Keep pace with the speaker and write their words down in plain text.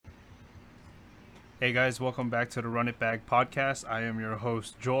Hey guys, welcome back to the Run It Back podcast. I am your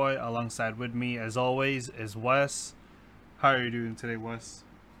host Joy. Alongside with me, as always, is Wes. How are you doing today, Wes?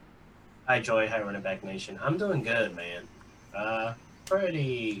 Hi, Joy. Hi, Running Back Nation. I'm doing good, man.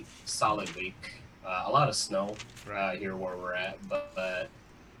 Pretty solid week. A lot of snow Right. here where we're at, but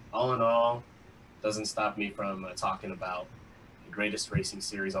all in all, doesn't stop me from talking about the greatest racing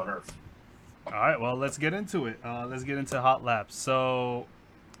series on earth. All right. Well, let's get into it. Let's get into hot laps. So,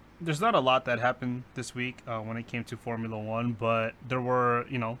 there's not a lot that happened this week when it came to Formula One, but there were,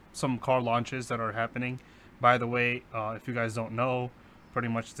 some car launches that are happening. By the way, if you guys don't know, pretty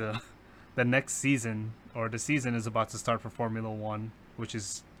much the the next season or the season is about to start for Formula One, which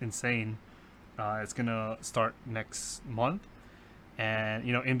is insane. It's gonna start next month, and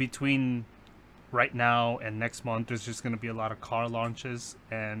in between right now and next month, there's just gonna be a lot of car launches,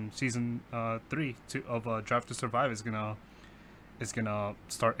 and season three of Drive to Survive is gonna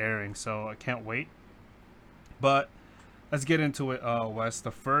start airing. So I can't wait. But let's get into it, Wes. The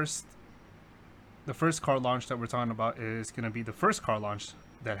first car launch that we're talking about is gonna be the first car launch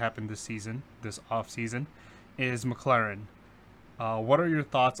that happened this season, this off season, is McLaren. What are your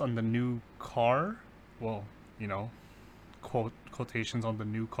thoughts on the new car? Well, quotations on the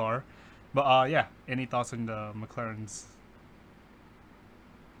new car. But yeah, any thoughts on the McLarens?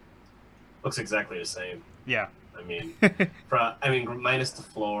 Looks exactly the same. Yeah. I mean, minus the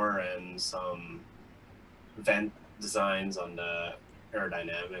floor and some vent designs on the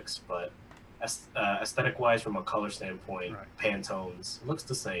aerodynamics, but aesthetic-wise, from a color standpoint, Right. Pantones looks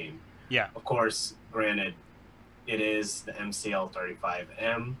the same. Yeah. Of course, granted, it is the MCL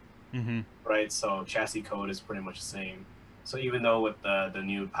 35M, Mm-hmm. right? So chassis code is pretty much the same. So even though with the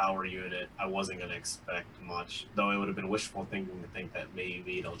new power unit, I wasn't gonna expect much, though it would have been wishful thinking to think that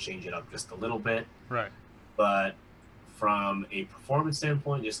maybe they'll change it up just a little bit. Right. But from a performance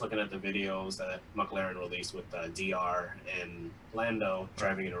standpoint, just looking at the videos that McLaren released with DR and Lando Right.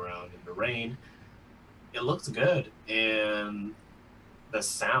 driving it around in the rain, it looks good, and the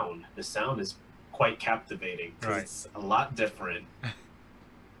sound is quite captivating because Right. it's a lot different.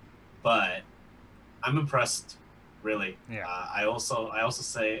 But I'm impressed, really. Yeah. I will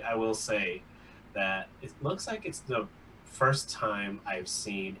say that it looks like it's the first time I've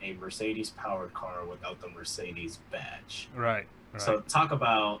seen a Mercedes powered car without the Mercedes badge. Right. Right. So talk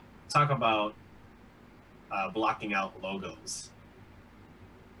about blocking out logos.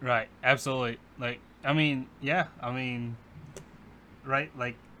 Right. Absolutely. Like, I mean, yeah. I mean, right.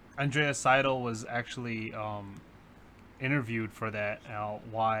 Like, Andrea Seidel was actually interviewed for that.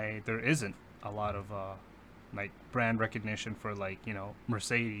 Why there isn't a lot of like brand recognition for, like,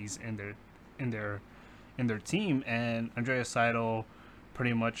 Mercedes in their team, and Andrea Seidel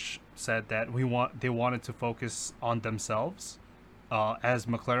pretty much said that they wanted to focus on themselves as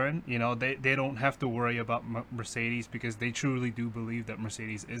McLaren. They don't have to worry about Mercedes, because they truly do believe that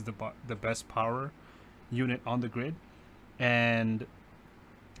Mercedes is the best power unit on the grid. And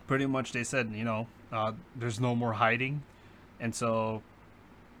pretty much they said, there's no more hiding. And so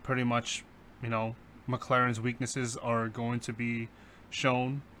pretty much, you know McLaren's weaknesses are going to be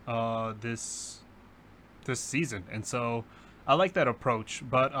shown this season. And so I like that approach.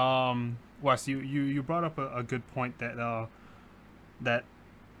 But Wes, you brought up a good point, that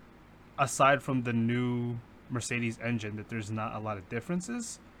aside from the new Mercedes engine, that there's not a lot of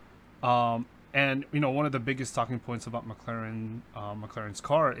differences. And one of the biggest talking points about McLaren's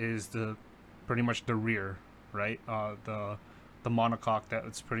car is the pretty much the rear, right? The monocoque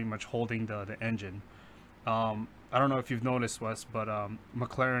that's pretty much holding the engine. I don't know if you've noticed, Wes, but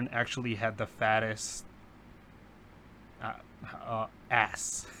McLaren actually had the fattest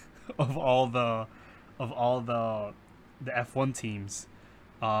ass of all the F1 teams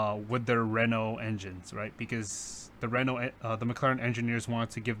with their Renault engines, right? Because the McLaren engineers wanted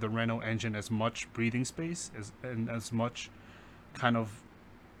to give the Renault engine as much breathing space and as much kind of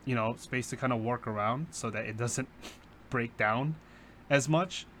space to kind of work around, so that it doesn't break down as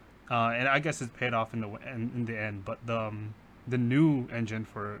much. And I guess it's paid off in the end. But the new engine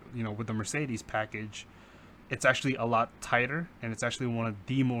for with the Mercedes package, it's actually a lot tighter, and it's actually one of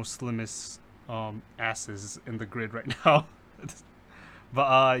the most slimmest asses in the grid right now.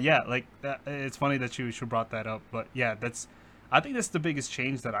 But yeah, like it's funny that you brought that up. But yeah, I think that's the biggest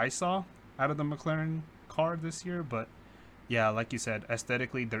change that I saw out of the McLaren car this year. But yeah, like you said,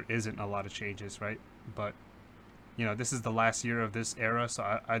 aesthetically there isn't a lot of changes, right? But this is the last year of this era,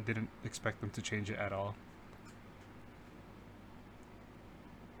 so I didn't expect them to change it at all.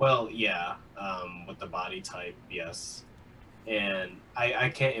 Well, yeah, with the body type, yes. And I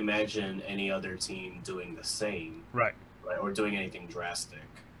can't imagine any other team doing the same, Right. right, or doing anything drastic.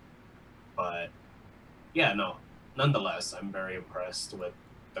 But yeah, no. Nonetheless, I'm very impressed with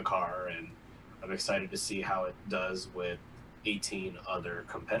the car, and I'm excited to see how it does with 18 other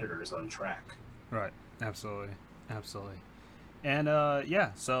competitors on track. Right. Absolutely. Absolutely. And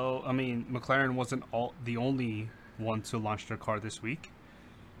yeah, so I mean, McLaren wasn't all the only one to launch their car this week.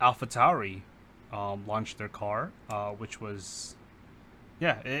 AlphaTauri launched their car, which was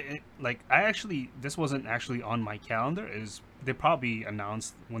yeah, like I actually this wasn't actually on my calendar. Is they probably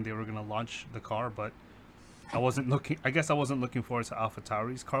announced when they were gonna launch the car, but I wasn't looking. I guess I wasn't looking forward to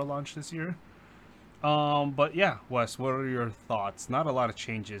AlphaTauri's car launch this year. But yeah, Wes, what are your thoughts? Not a lot of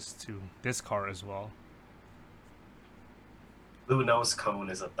changes to this car as well. Blue nose cone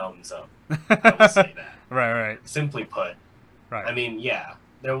is a thumbs up. I will right, say that. right, Simply put, right, I mean, yeah,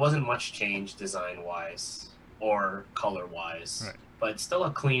 there wasn't much change design wise or color wise, right, but it's still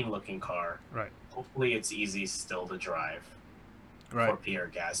a clean looking car. right, Hopefully, it's easy still to drive right. for Pierre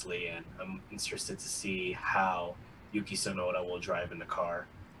Gasly, and I'm interested to see how Yuki Tsunoda will drive in the car.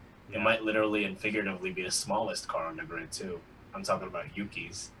 It Yeah. might literally and figuratively be the smallest car on the grid too. I'm talking about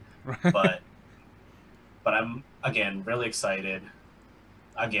Yuki's, Right. but but I'm again really excited.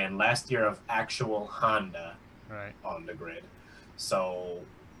 Again, last year of actual Honda right. on the grid. So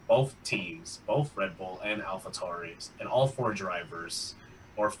both teams, both Red Bull and AlphaTauri, and all four drivers,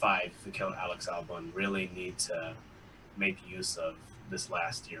 or five if we count Alex Albon, really need to make use of this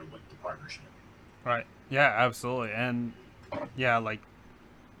last year with the partnership. Right. Yeah, absolutely. And yeah, like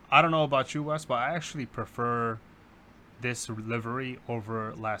I don't know about you, Wes, but I actually prefer this livery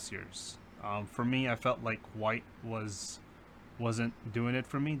over last year's. For me, I felt like white wasn't doing it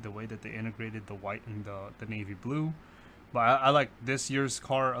for me. The way that they integrated the white and the navy blue, but I like this year's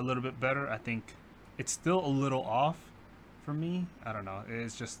car a little bit better. I think it's still a little off for me. I don't know.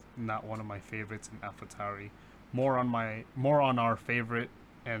 It's just not one of my favorites in AlphaTauri. More on our favorite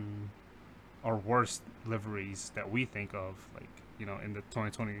and our worst liveries that we think of, like in the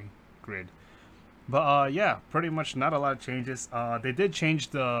 2020 grid. But yeah, pretty much not a lot of changes. They did change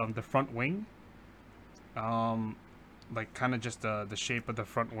the front wing. Um, like kind of just the shape of the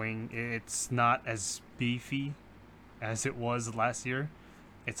front wing. It's not as beefy as it was last year.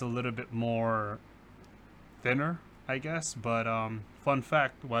 It's a little bit more thinner, I guess. But fun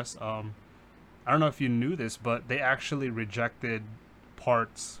fact, Wes. I don't know if you knew this, but they actually rejected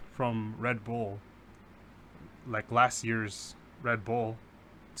parts from Red Bull, like last year's Red Bull,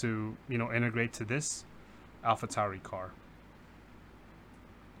 to integrate to this AlphaTauri car.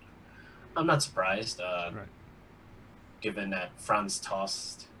 I'm not surprised, Right. given that Franz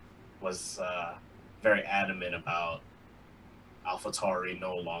Tost was very adamant about AlphaTauri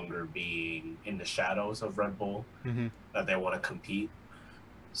no longer being in the shadows of Red Bull, Mm-hmm. that they want to compete.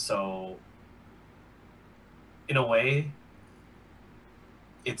 So, in a way,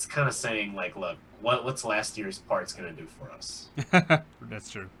 it's kind of saying like, look, what's last year's parts gonna do for us? That's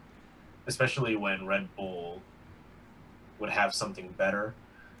true. Especially when Red Bull would have something better,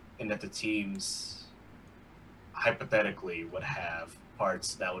 and that the teams hypothetically would have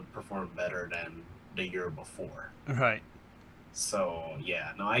parts that would perform better than the year before. Right. So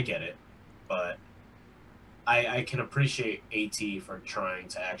yeah, no, I get it, but I can appreciate AT for trying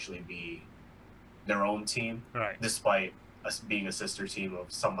to actually be their own team, Right. despite us being a sister team of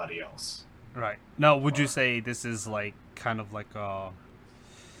somebody else. Right. Now, would you say this is like kind of like like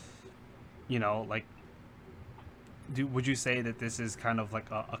would you say that this is kind of like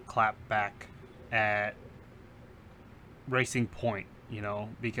a clap back at Racing Point?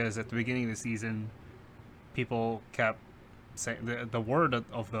 Because at the beginning of the season, people kept saying the word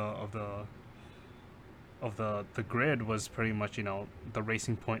of the grid was pretty much the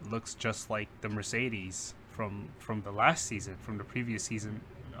Racing Point looks just like the Mercedes from the last season, from the previous season.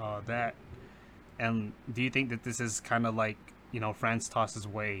 That and do you think that this is kind of like Franz Toss's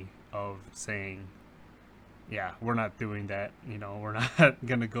way of saying, yeah, we're not doing that. We're not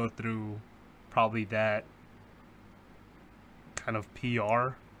gonna go through probably that kind of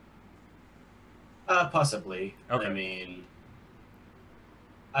PR. Possibly. I Okay. mean,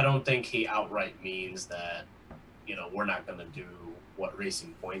 I don't think he outright means that, we're not going to do what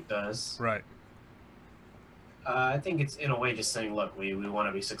Racing Point does. Right. I think it's in a way just saying, look, we want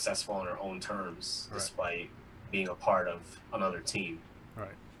to be successful on our own terms, Right. despite being a part of another team.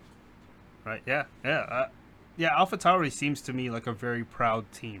 Right. Right. Yeah. Yeah. Yeah. AlphaTauri seems to me like a very proud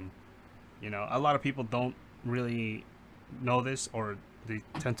team. A lot of people don't really know this, or they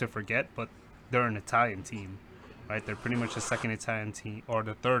tend to forget, but they're an Italian team, right? They're pretty much the second Italian team or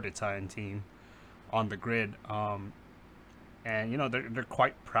the third Italian team on the grid. And they're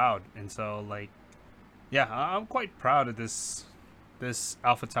quite proud, and so like, yeah, I'm quite proud of this this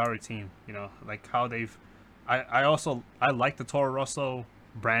AlphaTauri team. You know, like how they've. I like the Toro Rosso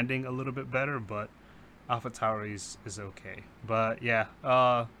branding a little bit better, but AlphaTauri is okay. But yeah,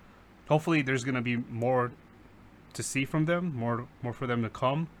 hopefully there's gonna be more to see from them, more for them to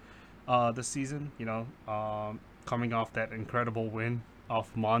come this season. You know, coming off that incredible win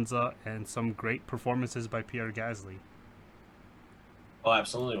off Monza and some great performances by Pierre Gasly. Oh,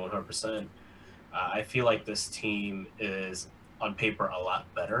 absolutely, 100%. I feel like this team is on paper a lot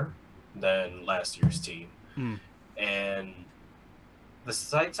better than last year's team, Mm, and the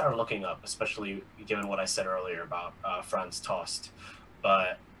sites are looking up, especially given what I said earlier about Franz Tost.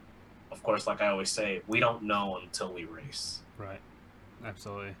 But of course, like I always say, we don't know until we race. right.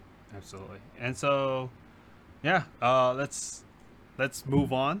 Absolutely. Absolutely. And so, yeah, let's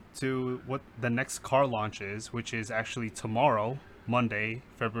move on to what the next car launch is, which is actually tomorrow, Monday,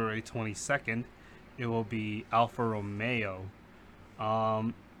 February 22nd. It will be Alfa Romeo.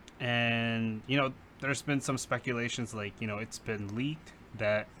 Um, and, you know, there's been some speculations, like, you know, it's been leaked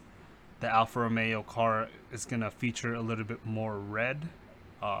that the Alfa Romeo car is going to feature a little bit more red.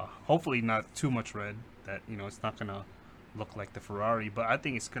 Hopefully not too much red, that, you know, it's not going to look like the Ferrari, but I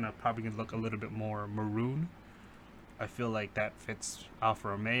think it's going to probably look a little bit more maroon. I feel like that fits Alfa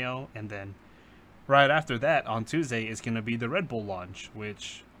Romeo. And then right after that, on Tuesday, is going to be the Red Bull launch,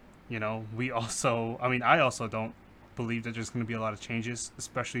 which, you know, I also don't believe that there's going to be a lot of changes,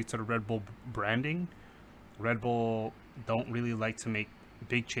 especially to the Red Bull branding. Red Bull don't really like to make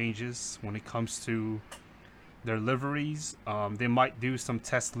big changes when it comes to their liveries. They might do some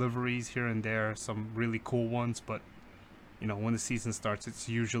test liveries here and there, some really cool ones, but you know, when the season starts, it's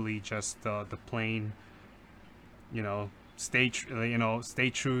usually just the plain, you know, stay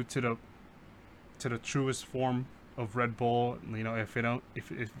true to the truest form of Red Bull. You know, if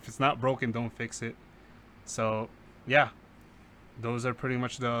it's not broken, don't fix it. So yeah, those are pretty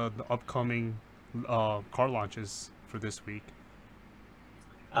much the upcoming car launches for this week.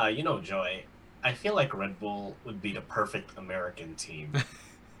 Joy, I feel like Red Bull would be the perfect American team.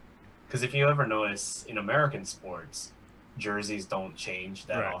 Because if you ever notice, in American sports, jerseys don't change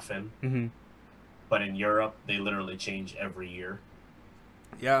that Right. often. Mm-hmm. But in Europe, they literally change every year.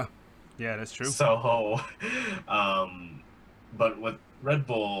 Yeah, yeah, that's true. So, but with Red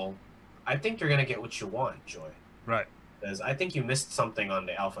Bull, I think you're gonna get what you want, Joy. Right. Because I think you missed something on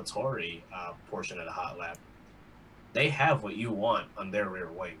the AlphaTauri portion of the hot lap. They have what you want on their rear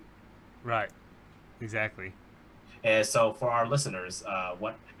wing. Right. Exactly. And so, for our listeners,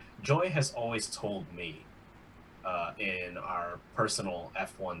 what Joy has always told me in our personal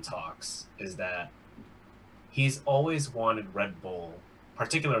F1 talks is that he's always wanted Red Bull,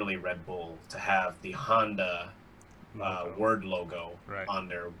 particularly Red Bull, to have the Honda word logo Right. on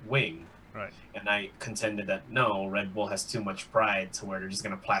their wing. Right. And I contended that no, Red Bull has too much pride to where they're just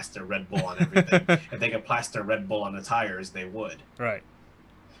going to plaster Red Bull on everything. If they could plaster Red Bull on the tires, they would. Right.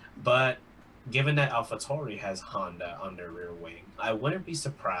 But given that AlphaTauri has Honda on their rear wing, I wouldn't be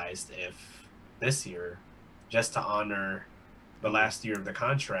surprised if this year, just to honor the last year of the They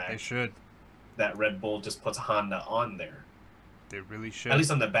contract, should. that Red Bull just puts Honda on there. They really should. At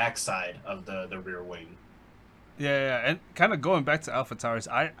least on the backside of the rear wing. Yeah, and kind of going back to AlphaTauri's,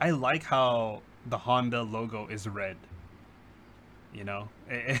 I like how the Honda logo is red. You know,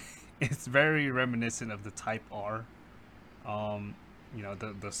 it's very reminiscent of the Type R, you know,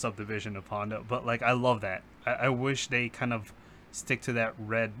 the subdivision of Honda. But like, I love that. I wish they kind of stick to that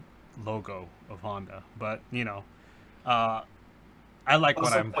red logo of Honda. But you know, I like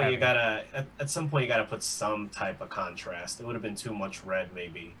what I'm having. At some point you gotta put some type of contrast. It would have been too much red,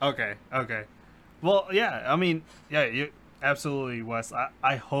 maybe. Okay. Well, yeah. I mean, yeah. You absolutely, Wes.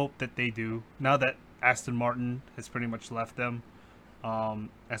 I hope that they do. Now that Aston Martin has pretty much left them,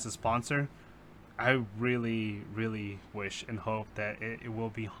 as a sponsor, I really, really wish and hope that it will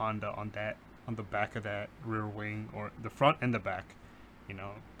be Honda on the back of that rear wing, or the front and the back, you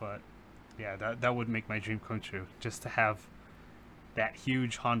know. But yeah, that would make my dream come true. Just to have that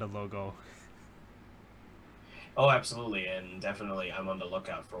huge Honda logo. Oh, absolutely, and definitely I'm on the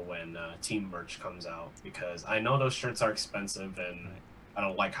lookout for when team merch comes out, because I know those shirts are expensive and Right. I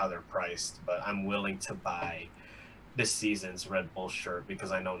don't like how they're priced, but I'm willing to buy this season's Red Bull shirt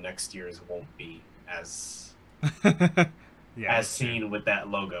because I know next year's won't be as Yeah, as that's true. seen with that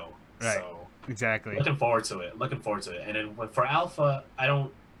logo. Right. So Exactly. looking forward to it. And then for Alpha, I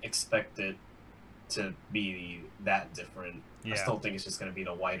don't expect it to be that different. I Yeah. still think it's just going to be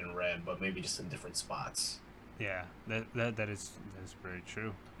the white and red, but maybe just in different spots. Yeah, that is very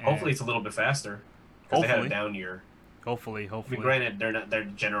true. Hopefully, And it's a little bit faster because they had a hopefully, down year. I hopefully. mean, granted, they're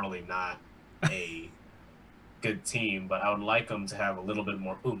generally not a good team, but I would like them to have a little bit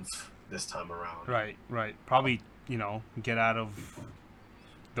more oomph this time around. Right, right. Probably, get out of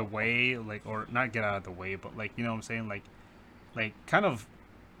the way, like, or not get out of the way, but like, you know what I'm saying, like kind of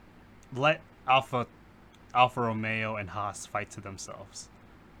let Alfa Romeo and Haas fight to themselves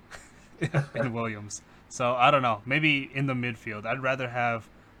and Williams. So I don't know. Maybe in the midfield. I'd rather have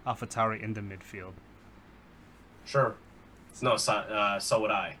AlphaTauri in the midfield. Sure. No, so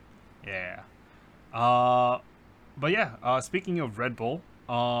would I. Yeah. But yeah. Speaking of Red Bull,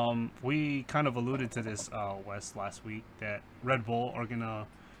 we kind of alluded to this, Wes, last week that Red Bull are gonna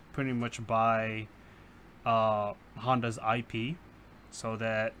pretty much buy Honda's IP, so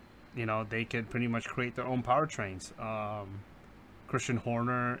that they could pretty much create their own powertrains. Christian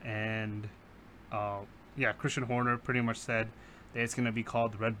Horner and Christian Horner pretty much said that it's going to be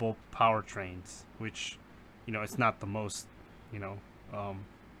called Red Bull Powertrains, which it's not the most you know um,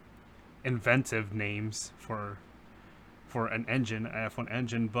 inventive names for an engine, an F1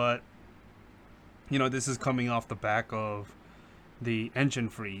 engine, but this is coming off the back of the engine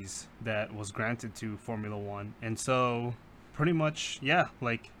freeze that was granted to Formula One, and so pretty much, yeah,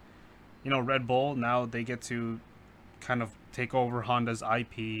 like Red Bull now they get to kind of take over Honda's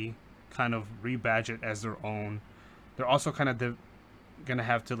IP, kind of rebadge it as their own. They're also kind of gonna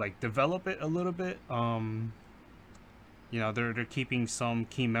have to like develop it a little bit. They're keeping some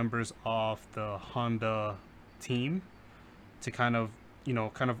key members off the Honda team to kind of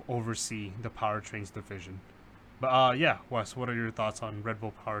oversee the powertrains division. But yeah, Wes, what are your thoughts on Red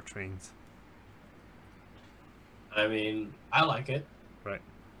Bull powertrains? I mean, I like it. Right.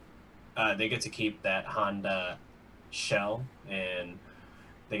 They get to keep that Honda shell, and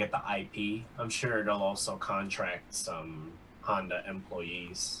they get the IP. I'm sure they'll also contract some Honda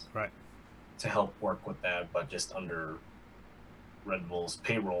employees, right, to help work with that, but just under Red Bull's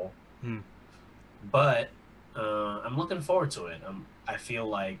payroll. But I'm looking forward to it. I feel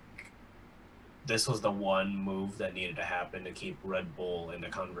like this was the one move that needed to happen to keep Red Bull in the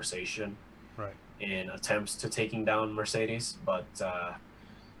conversation, right, in attempts to taking down Mercedes. But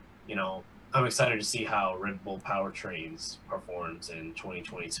I'm excited to see how Red Bull Powertrains performs in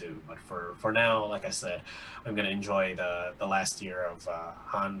 2022. But for now, like I said, I'm going to enjoy the last year of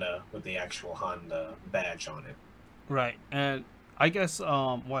Honda with the actual Honda badge on it. Right. And I guess,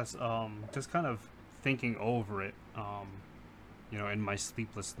 Wes, just kind of thinking over it, in my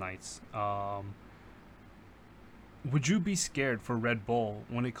sleepless nights, would you be scared for Red Bull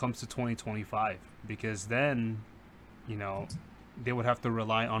when it comes to 2025? Because then, they would have to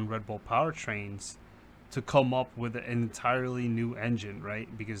rely on Red Bull powertrains to come up with an entirely new engine, right?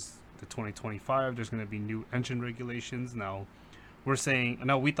 Because the 2025, there's going to be new engine regulations. Now, we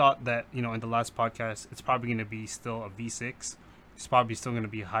thought that, in the last podcast, it's probably going to be still a V6. It's probably still going to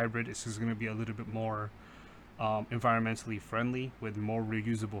be a hybrid. It's just going to be a little bit more environmentally friendly with more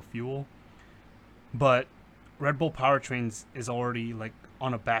reusable fuel. But Red Bull powertrains is already like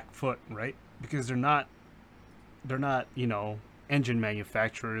on a back foot, right? Because they're not, engine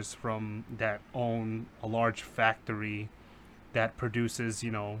manufacturers that own a large factory that produces,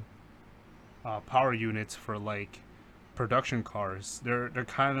 power units for like production cars. They're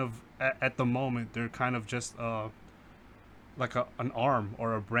kind of at the moment they're kind of just like an arm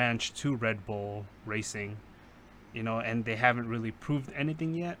or a branch to Red Bull Racing, and they haven't really proved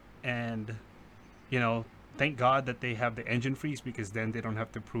anything yet. And thank God that they have the engine freeze, because then they don't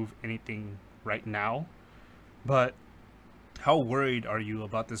have to prove anything right now. But how worried are you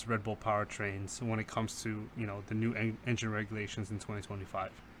about this Red Bull powertrains when it comes to the new engine regulations in 2025?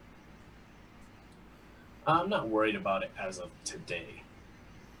 I'm not worried about it as of today,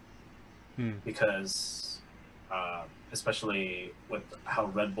 because especially with how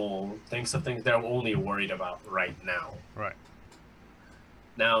Red Bull thinks of things, they're only worried about right now. Right.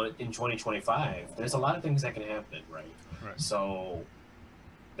 Now in 2025, there's a lot of things that can happen, right? Right. So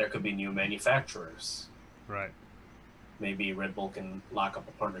there could be new manufacturers. Right. Maybe Red Bull can lock up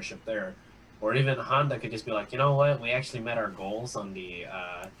a partnership there. Or even Honda could just be like, you know what, we actually met our goals on the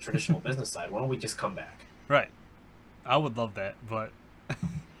traditional business side. Why don't we just come back? Right. I would love that, but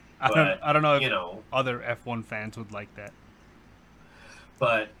I don't know if other F1 fans would like that.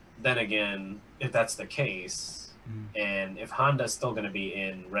 But then again, if that's the case, and if Honda's still going to be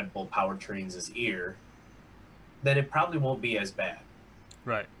in Red Bull Powertrains' ear, then it probably won't be as bad.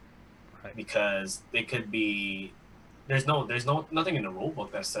 Right. Right. Because they could be... There's nothing in the rule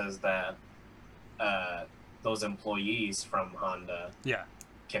book that says that those employees from Honda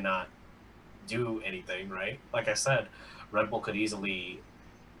cannot do anything, right? Like I said, Red Bull could easily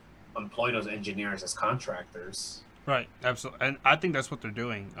employ those engineers as contractors. Right, absolutely, and I think that's what they're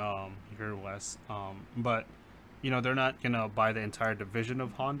doing here, Wes. But they're not gonna buy the entire division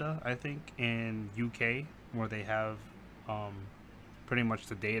of Honda. I think in UK where they have um, pretty much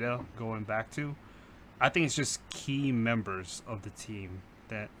the data going back to. I think it's just key members of the team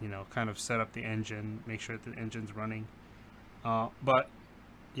that kind of set up the engine, make sure that the engine's running. But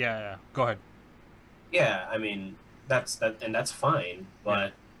yeah, go ahead. Yeah, I mean and that's fine, Yeah.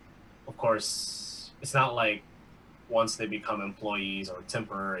 but of course it's not like once they become employees or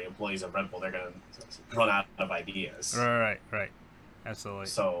temporary employees of Red Bull, they're gonna run out of ideas. Right. Absolutely.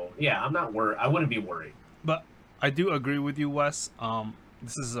 So yeah, I'm not worried. I wouldn't be worried. But I do agree with you, Wes.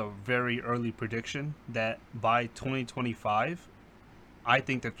 This is a very early prediction that by 2025, I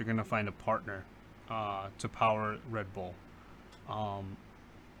think that you're going to find a partner to power Red Bull. Um,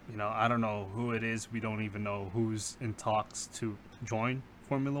 I don't know who it is. We don't even know who's in talks to join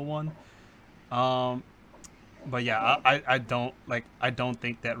Formula One. Um, but yeah, I don't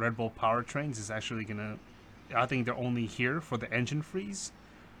think that Red Bull powertrains is actually gonna. I think they're only here for the engine freeze.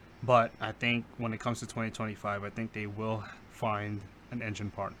 But I think when it comes to 2025, I think they will find an engine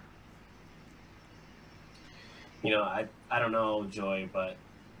partner. I don't know, Joy, but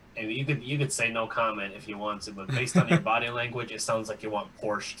and you could say no comment if you want to, but based on your body language, it sounds like you want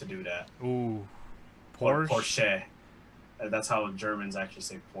Porsche to do that. Ooh, Or Porsche. Porsche. That's how Germans actually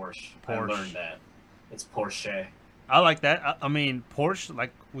say Porsche. I Porsche. learned that. It's Porsche. I like that. I mean, Porsche,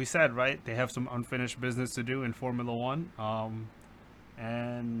 like we said, right? They have some unfinished business to do in Formula One.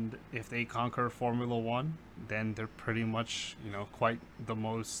 And if they conquer Formula One, then they're pretty much, quite the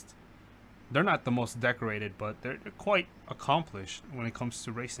most. They're not the most decorated, but they're quite accomplished when it comes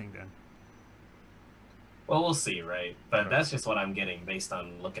to racing. Then. Well, we'll see, right? But Right. that's just what I'm getting based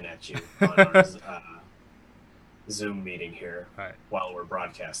on looking at you on our Zoom meeting here Right. while we're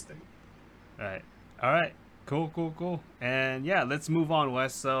broadcasting. Right. All right. Cool. And yeah, let's move on,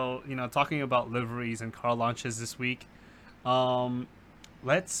 Wes. So, talking about liveries and car launches this week, um,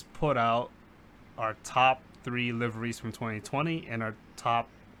 let's put out our top 3 liveries from 2020 and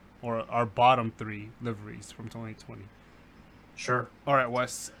our bottom 3 liveries from 2020. Sure. All right,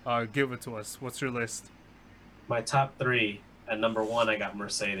 Wes, give it to us. What's your list? My top 3 at number 1, I got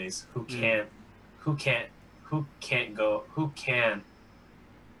Mercedes. Who can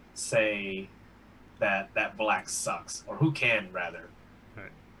say that black sucks, or who can rather.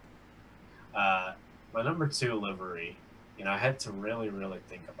 Right. My number 2 livery, I had to really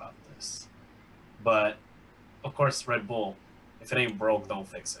think about this, but of course Red Bull. If it ain't broke, don't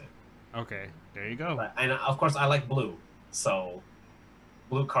fix it. Okay, there you go. And of course I like blue, so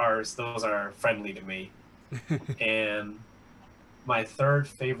blue cars, those are friendly to me. And my third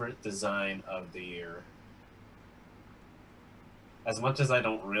favorite design of the year, as much as I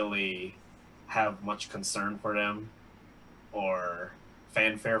don't really have much concern for them or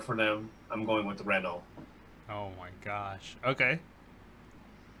fanfare for them, I'm going with Renault. Oh my gosh. Okay.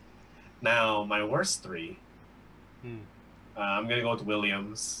 Now, my worst 3, Hmm. I'm going to go with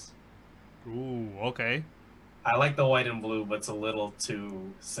Williams. Ooh, okay. I like the white and blue, but it's a little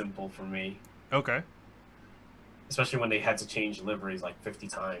too simple for me. Okay. Especially when they had to change liveries like 50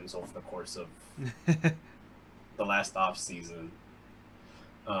 times over the course of the last off season.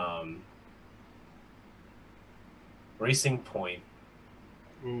 Racing Point.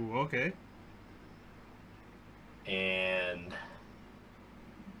 Ooh, okay. And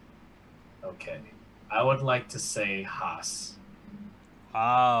okay, I would like to say Haas.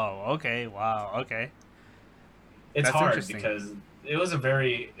 Oh, okay. Wow, okay. It's That's hard interesting. because it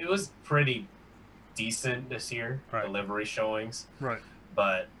was pretty decent this year, Right. the livery showings. Right.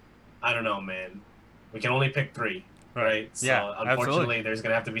 But I don't know, man. We can only pick 3, right? So Yeah, unfortunately, absolutely. there's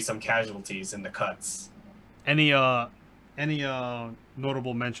gonna have to be some casualties in the cuts. Any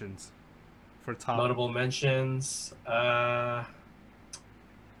notable mentions for top? Notable mentions.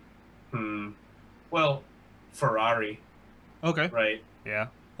 Well, Ferrari, Okay. right? Yeah.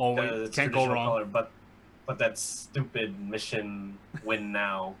 Oh, It's can't go traditional wrong. color, but that stupid mission win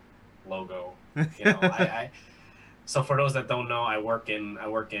now logo. So for those that don't know, I work in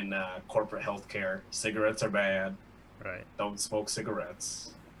corporate healthcare. Cigarettes are bad. Right. Don't smoke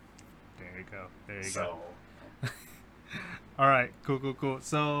cigarettes. There you go. So All right. Cool.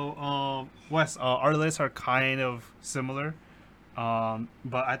 So, Wes, our lists are kind of similar,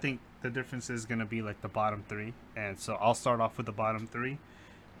 but I think the difference is gonna be like the bottom 3, and so I'll start off with the bottom 3.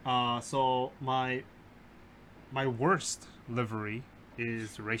 So my worst livery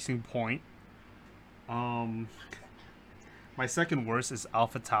is Racing Point. Um, my second worst is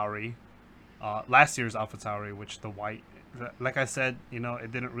AlphaTauri. Last year's AlphaTauri, which the white, like I said,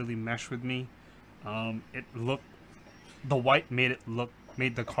 it didn't really mesh with me. The white made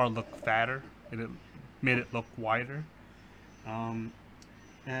the car look fatter. made it look wider. Um,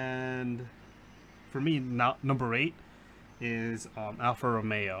 and for me, now number 8 is Alfa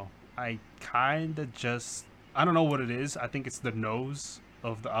Romeo. I kind of just I don't know what it is. I think it's the nose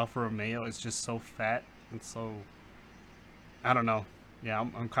of the Alfa Romeo. It's just so fat and so I don't know. Yeah,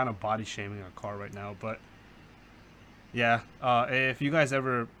 I'm kind of body shaming a car right now, but yeah. If you guys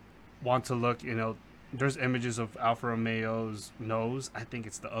ever want to look, there's images of Alfa Romeo's nose. I think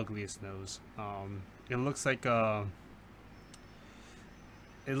it's the ugliest nose. It looks like a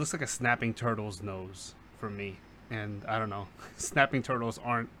snapping turtle's nose for me. And I don't know, snapping turtles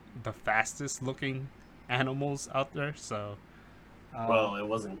aren't the fastest looking animals out there, so. Well, it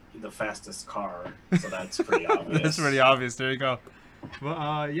wasn't the fastest car, so that's pretty obvious. That's pretty obvious. There you go.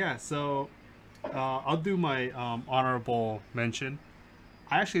 But yeah, so I'll do my honorable mention.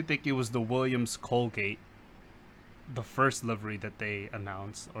 I actually think it was the Williams Colgate, the first livery that they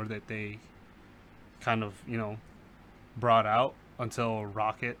announced or that they kind of brought out until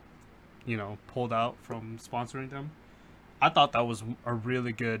Rocket pulled out from sponsoring them. I thought that was a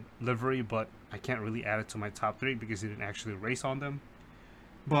really good livery, but I can't really add it to my top 3 because he didn't actually race on them.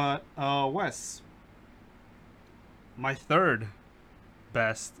 But Wes, my third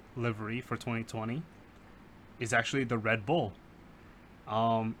best livery for 2020 is actually the Red Bull.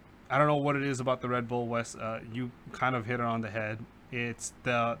 I don't know what it is about the Red Bull, Wes. You kind of hit it on the head. It's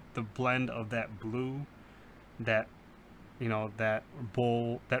the blend of that blue, that that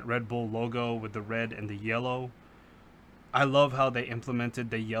Red Bull logo with the red and the yellow. I love how they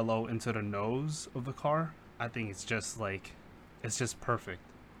implemented the yellow into the nose of the car. I think it's just perfect.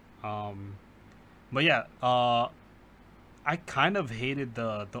 But yeah, I kind of hated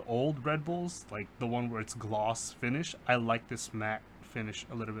the old Red Bulls, like the one where it's gloss finish. I like this matte finish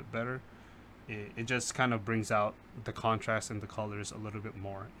a little bit better. It just kind of brings out the contrast and the colors a little bit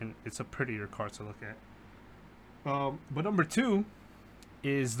more, and it's a prettier car to look at. But number 2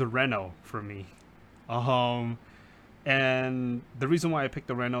 is the Renault for me. And the reason why I picked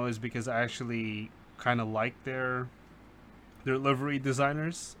the Renault is because I actually kind of like their livery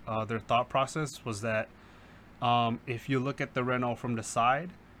designers. Their thought process was that if you look at the Renault from the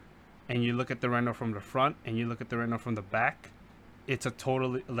side, and you look at the Renault from the front, and you look at the Renault from the back, it's a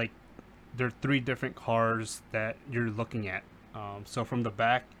totally they're 3 different cars that you're looking at. So from the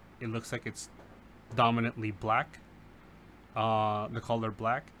back, it looks like it's dominantly black, the color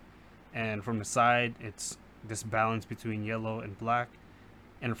black, and from the side, it's this balance between yellow and black,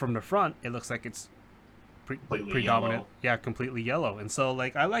 and from the front, it looks like it's predominant yellow. Yeah, completely yellow. And so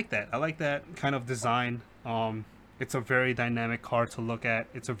I like that kind of design. It's a very dynamic car to look at.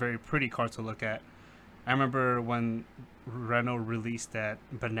 It's a very pretty car to look at. I remember when Renault released that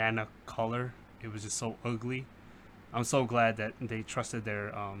banana color, it was just so ugly. I'm so glad that they trusted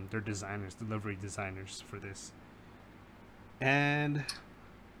their designers, delivery designers, for this. And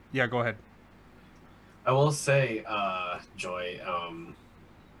yeah, go ahead. I will say, Joy,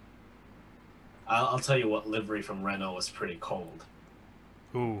 I'll tell you what livery from Renault was pretty cold.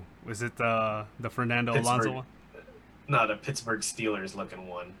 Ooh, was it the Fernando Alonso one? No, the Pittsburgh Steelers looking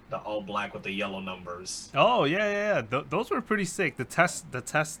one, the all black with the yellow numbers. Oh yeah. Those were pretty sick.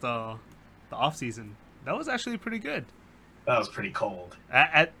 The off season, that was actually pretty good. That was pretty cold.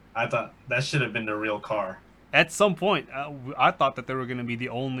 I thought that should have been the real car. At some point, I thought that they were going to be the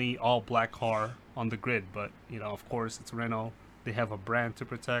only all black car on the grid, but of course, it's Renault. They have a brand to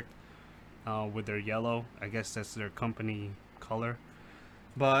protect with their yellow. I guess that's their company color.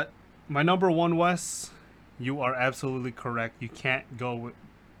 But my number 1, Wes, you are absolutely correct. You can't go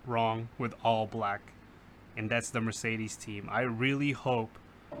wrong with all black, and that's the Mercedes team. I really hope.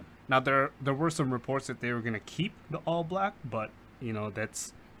 Now there were some reports that they were going to keep the all black, but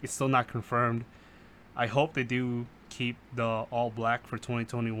it's still not confirmed. I hope they do keep the all black for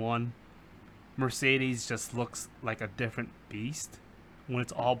 2021. Mercedes just looks like a different beast when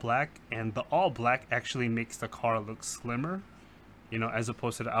it's all black, and the all black actually makes the car look slimmer, as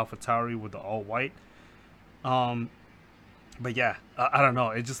opposed to the AlphaTauri with the all white. But yeah, I don't know.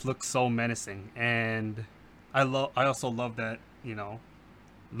 It just looks so menacing, and I also love that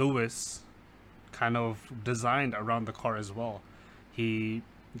Lewis kind of designed around the car as well. He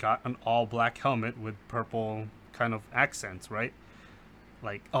got an all black helmet with purple kind of accents, right?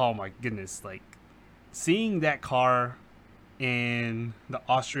 Oh my goodness, seeing that car in the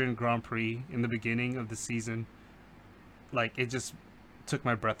Austrian Grand Prix in the beginning of the season, it just took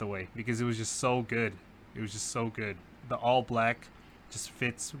my breath away because it was just so good. It was just so good. The all black just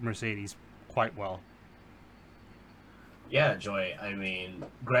fits Mercedes quite well. Yeah, Joy. I mean,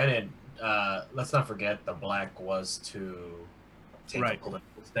 granted, let's not forget the black was to take a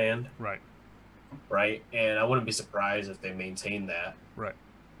political stand. Right. right? And I wouldn't be surprised if they maintained that. Right.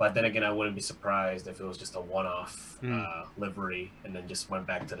 But then again, I wouldn't be surprised if it was just a one-off Mm. livery and then just went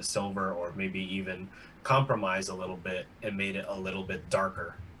back to the silver, or maybe even compromised a little bit and made it a little bit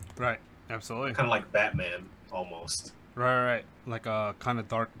darker, Right. Absolutely. kind of like Batman almost. Right. Like a kind of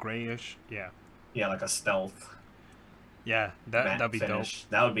dark grayish. Yeah. Yeah, like a stealth Yeah. matte That'd be dope. finish.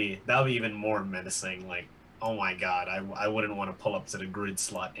 That would be even more menacing. Like, oh my god, I wouldn't want to pull up to the grid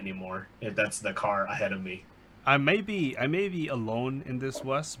slot anymore if that's the car ahead of me. I may be alone in this,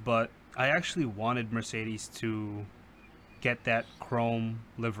 Wes, but I actually wanted Mercedes to get that chrome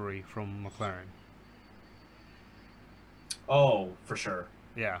livery from McLaren. Oh, for sure.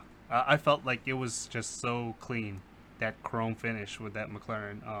 Yeah, I felt like it was just so clean, that chrome finish with that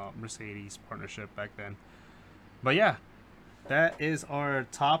McLaren Mercedes partnership back then. But yeah, that is our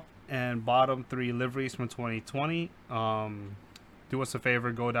top and bottom three liveries from 2020. Do us a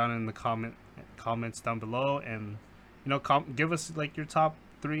favor, go down in the comments down below, and give us like your top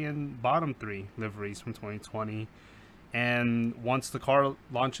three and bottom three liveries from 2020. And once the car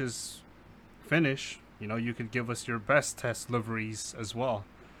launches finish, you could give us your best test liveries as well.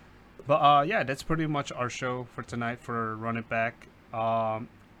 But yeah, that's pretty much our show for tonight for Run It Back.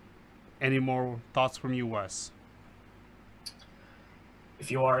 Any more thoughts from you, Wes? If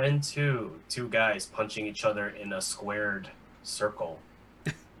you are into two guys punching each other in a squared circle,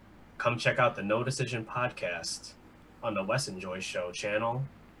 come check out the No Decision podcast on the Wes and Joy Show channel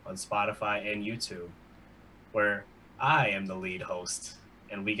on Spotify and YouTube, where I am the lead host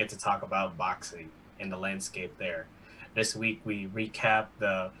and we get to talk about boxing and the landscape there. This week we recap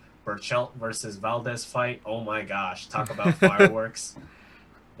the Burchelt versus Valdez fight. Oh my gosh, talk about fireworks.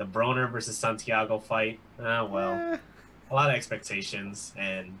 The Broner versus Santiago fight. Well, a lot of expectations,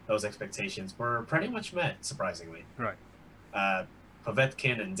 and those expectations were pretty much met, surprisingly. Right.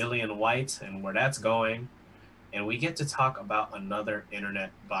 Povetkin and Dillian White, and where that's going. And we get to talk about another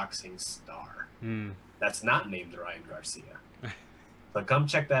internet boxing star that's not named Ryan Garcia. So come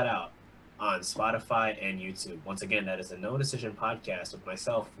check that out on Spotify and YouTube. Once again, that is the No Decision podcast with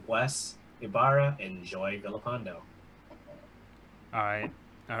myself, Wes Ibarra, and Joy Villapando.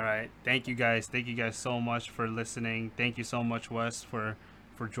 All right. Thank you guys. Thank you guys so much for listening. Thank you so much, Wes, for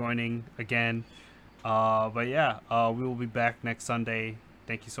joining again. But yeah, we will be back next Sunday.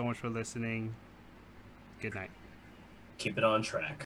 Thank you so much for listening. Good night. Keep it on track.